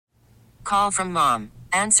call from mom.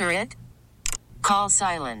 Answer it. Call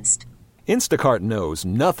silenced. Instacart knows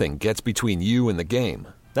nothing gets between you and the game.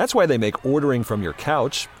 That's why they make ordering from your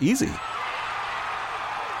couch easy.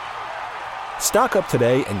 Stock up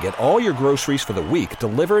today and get all your groceries for the week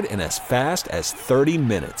delivered in as fast as 30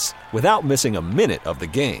 minutes without missing a minute of the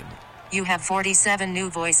game. You have 47 new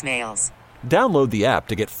voicemails. Download the app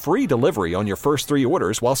to get free delivery on your first 3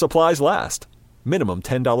 orders while supplies last. Minimum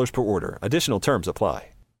 $10 per order. Additional terms apply.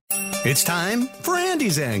 It's time for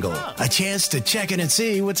Andy's Angle. A chance to check in and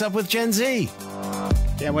see what's up with Gen Z.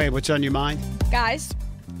 Can't wait. What's on your mind? Guys,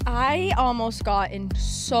 I almost got in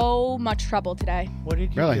so much trouble today. What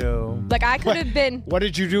did you do? Like, I could have been... What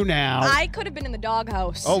did you do now? I could have been in the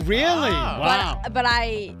doghouse. Oh, really? Wow. But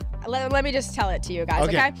let me just tell it to you guys,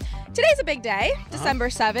 okay? Today's a big day, December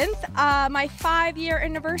 7th, my 5-year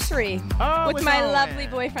anniversary with my lovely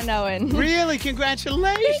boyfriend, Owen. Really?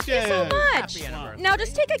 Congratulations. Thank you so much. Now,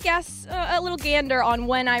 just take a guess, a little gander on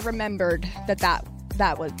when I remembered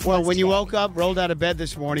that was. Well, when you today. woke up, rolled out of bed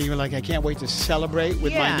this morning, you were like, I can't wait to celebrate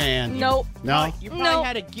with my man. Nope. No? You probably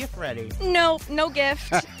had a gift ready. No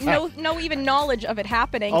gift. no even knowledge of it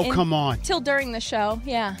happening. Oh, come on. Till during the show,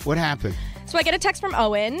 yeah. What happened? So I get a text from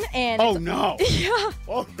Owen, and Oh, no. Yeah.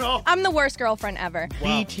 Oh, no. I'm the worst girlfriend ever.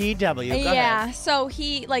 Wow. BTW. Go Yeah. ahead. So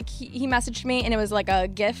he messaged me, and it was like a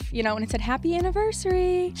GIF, and it said "Happy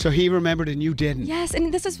Anniversary." So he remembered and you didn't? Yes,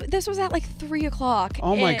 and this was at like 3:00.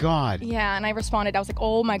 Oh, my God. Yeah, and I responded. I was like,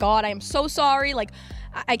 "Oh my God, I am so sorry. Like,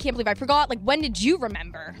 I can't believe I forgot. Like, when did you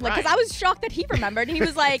remember? Like, because I was shocked that he remembered." And he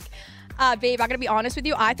was like, "Babe, I gotta be honest with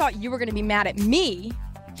you. I thought you were gonna be mad at me."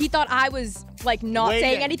 He thought I was, like, not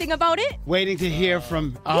saying anything about it. Waiting to hear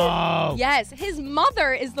from... Oh. Yes. His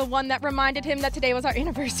mother is the one that reminded him that today was our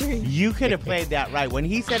anniversary. You could have played that right. When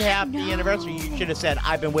he said happy anniversary, you should have said,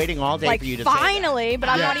 I've been waiting all day like, for you to say that. finally, but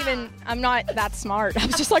I'm not that smart. I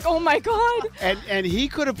was just like, oh, my God. And he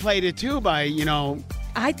could have played it, too, by,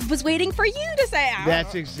 I was waiting for you to say it.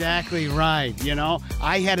 That's exactly right,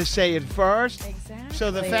 I had to say it first. Exactly. So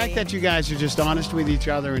the fact that you guys are just honest with each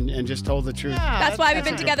other and just told the truth. Yeah, That's why we've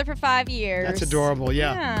been together for 5 years. That's adorable,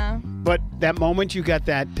 yeah. But that moment you got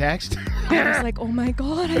that text. I was like, oh my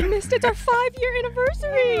God, I missed it. It's our 5-year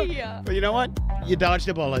anniversary. But you know what? You dodged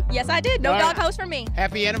a bullet. Yes, I did. No All right. doghouse for me.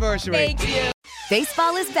 Happy anniversary. Thank you.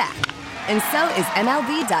 Baseball is back, and so is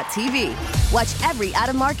MLB.tv. Watch every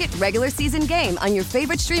out-of-market regular season game on your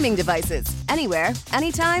favorite streaming devices, anywhere,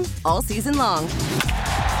 anytime, all season long.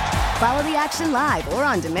 Follow the action live or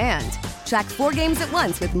on demand. Track 4 games at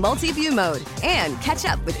once with multi-view mode and catch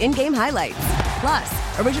up with in-game highlights.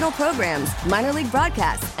 Plus, original programs, minor league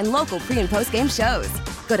broadcasts, and local pre- and post-game shows.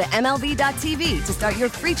 Go to MLB.tv to start your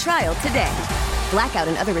free trial today. Blackout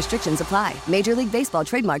and other restrictions apply. Major League Baseball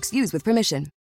trademarks used with permission.